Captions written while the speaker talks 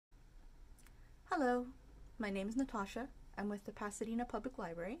Hello, my name is Natasha. I'm with the Pasadena Public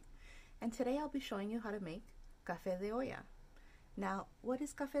Library, and today I'll be showing you how to make Café de Olla. Now, what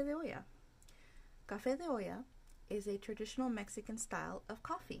is Café de Olla? Café de Olla is a traditional Mexican style of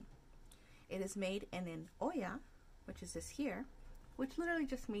coffee. It is made in an olla, which is this here, which literally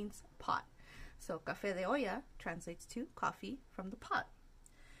just means pot. So Café de Olla translates to coffee from the pot.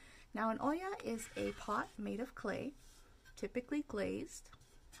 Now, an olla is a pot made of clay, typically glazed.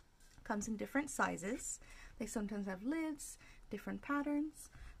 Comes in different sizes. They sometimes have lids, different patterns,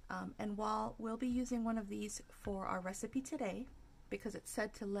 and while we'll be using one of these for our recipe today because it's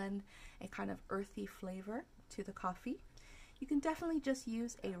said to lend a kind of earthy flavor to the coffee, you can definitely just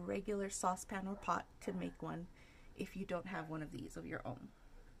use a regular saucepan or pot to make one if you don't have one of these of your own.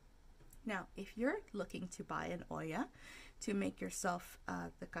 Now, if you're looking to buy an olla to make yourself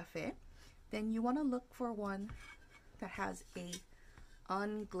the café, then you want to look for one that has a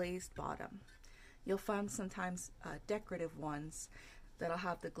unglazed bottom. You'll find sometimes decorative ones that'll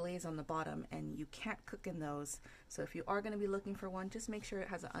have the glaze on the bottom, and you can't cook in those. So if you are going to be looking for one, just make sure it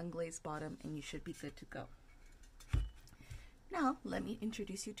has an unglazed bottom and you should be good to go. Now let me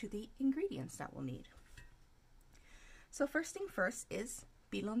introduce you to the ingredients that we'll need. So first thing first is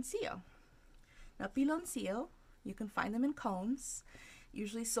piloncillo. Now piloncillo, you can find them in cones,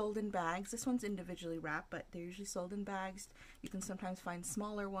 usually sold in bags. This one's individually wrapped, but they're usually sold in bags. You can sometimes find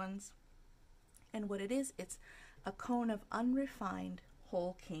smaller ones. And what it is, it's a cone of unrefined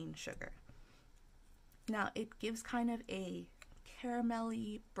whole cane sugar. Now it gives kind of a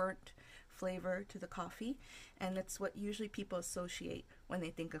caramelly, burnt flavor to the coffee, and that's what usually people associate when they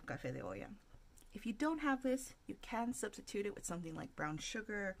think of Café de Olla. If you don't have this, you can substitute it with something like brown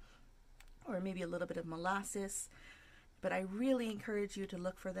sugar or maybe a little bit of molasses. But I really encourage you to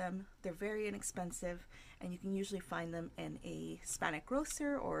look for them. They're very inexpensive, and you can usually find them in a Hispanic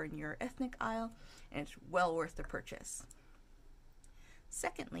grocer or in your ethnic aisle, and it's well worth the purchase.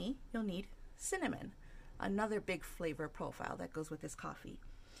 Secondly, you'll need cinnamon, another big flavor profile that goes with this coffee.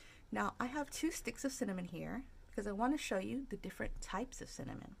 Now, I have 2 sticks of cinnamon here because I want to show you the different types of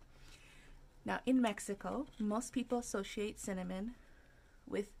cinnamon. Now, in Mexico, most people associate cinnamon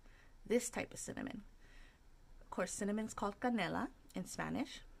with this type of cinnamon. Of course, cinnamon is called Canela in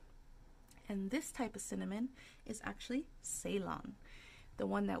Spanish, and this type of cinnamon is actually Ceylon. The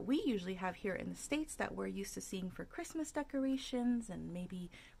one that we usually have here in the States that we're used to seeing for Christmas decorations and maybe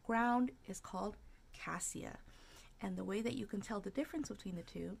ground is called cassia. And the way that you can tell the difference between the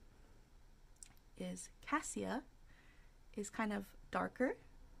two is cassia is kind of darker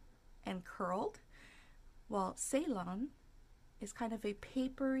and curled, while Ceylon is kind of a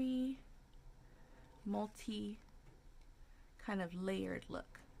papery, multi kind of layered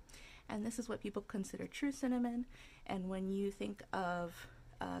look. And this is what people consider true cinnamon, and when you think of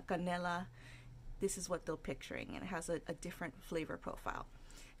canela, this is what they're picturing, and it has a different flavor profile.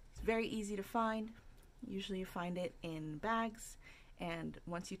 It's very easy to find. Usually you find it in bags, and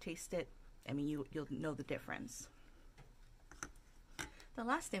once you taste it, I mean, you'll know the difference. The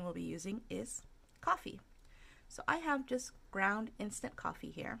last thing we'll be using is coffee. So I have just ground instant coffee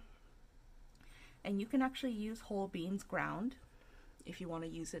here. And you can actually use whole beans ground if you want to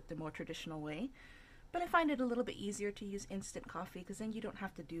use it the more traditional way. But I find it a little bit easier to use instant coffee because then you don't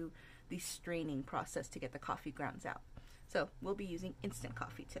have to do the straining process to get the coffee grounds out. So we'll be using instant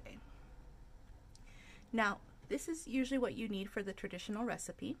coffee today. Now, this is usually what you need for the traditional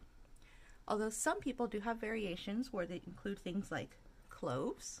recipe, although some people do have variations where they include things like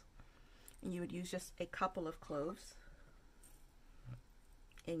cloves, and you would use just a couple of cloves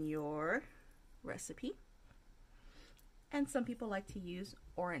in your recipe. And some people like to use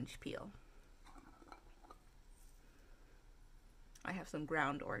orange peel. I have some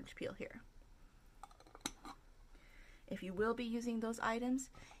ground orange peel here. If you will be using those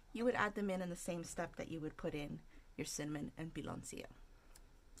items, you would add them in the same step that you would put in your cinnamon and piloncillo.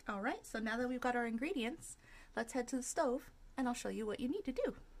 Alright, so now that we've got our ingredients, let's head to the stove and I'll show you what you need to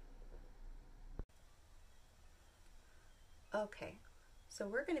do. Okay, so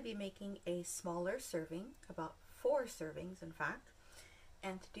we're going to be making a smaller serving, about 4 servings in fact,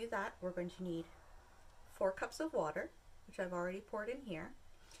 and to do that we're going to need 4 cups of water, which I've already poured in here,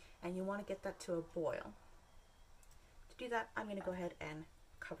 and you want to get that to a boil. To do that, I'm going to go ahead and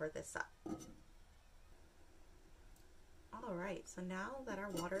cover this up. Alright, so now that our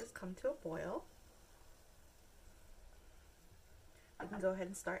water has come to a boil, we can go ahead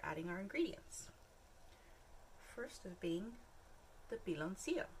and start adding our ingredients. First is being the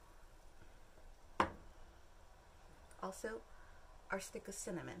piloncillo. Also, our stick of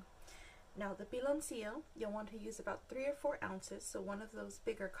cinnamon. Now the piloncillo, you'll want to use about 3 or 4 ounces, so one of those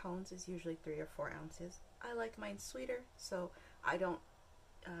bigger cones is usually 3 or 4 ounces. I like mine sweeter, so I don't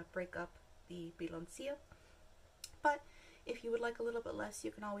break up the piloncillo. But if you would like a little bit less,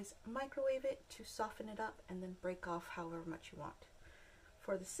 you can always microwave it to soften it up and then break off however much you want.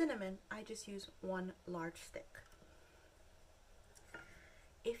 For the cinnamon, I just use 1 large stick.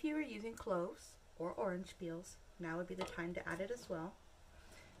 If you are using cloves or orange peels, now would be the time to add it as well.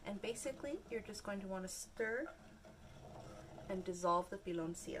 And basically, you're just going to want to stir and dissolve the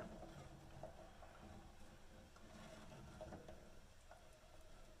piloncillo.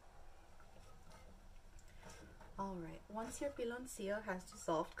 Alright, once your piloncillo has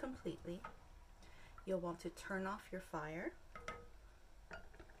dissolved completely, you'll want to turn off your fire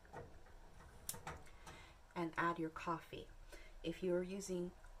and add your coffee. If you're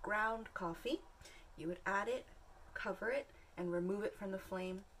using ground coffee, you would add it, cover it, and remove it from the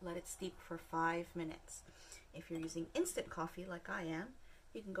flame, let it steep for 5 minutes. If you're using instant coffee like I am,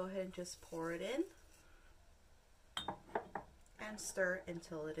 you can go ahead and just pour it in and stir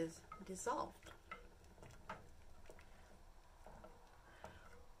until it is dissolved.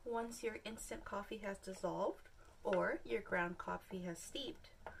 Once your instant coffee has dissolved or your ground coffee has steeped,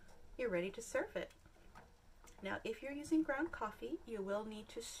 you're ready to serve it. Now, if you're using ground coffee, you will need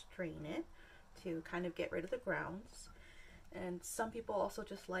to strain it to kind of get rid of the grounds. And some people also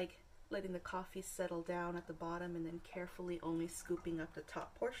just like letting the coffee settle down at the bottom and then carefully only scooping up the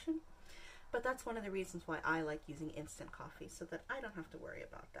top portion. But that's one of the reasons why I like using instant coffee, so that I don't have to worry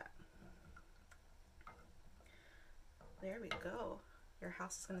about that. There we go. Your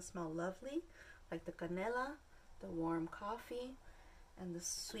house is going to smell lovely, like the canela, the warm coffee, and the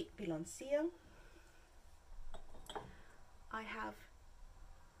sweet piloncillo. I have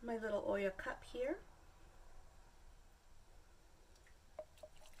my little olla cup here.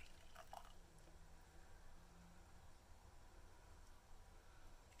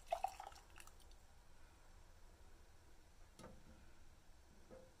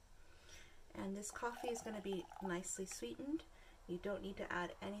 And this coffee is going to be nicely sweetened. You don't need to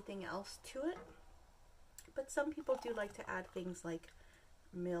add anything else to it. But some people do like to add things like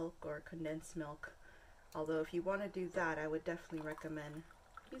milk or condensed milk. Although if you want to do that, I would definitely recommend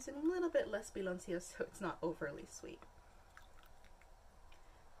using a little bit less piloncillo so it's not overly sweet.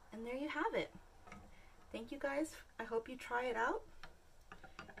 And there you have it. Thank you guys. I hope you try it out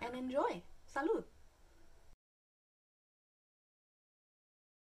and enjoy. Salud!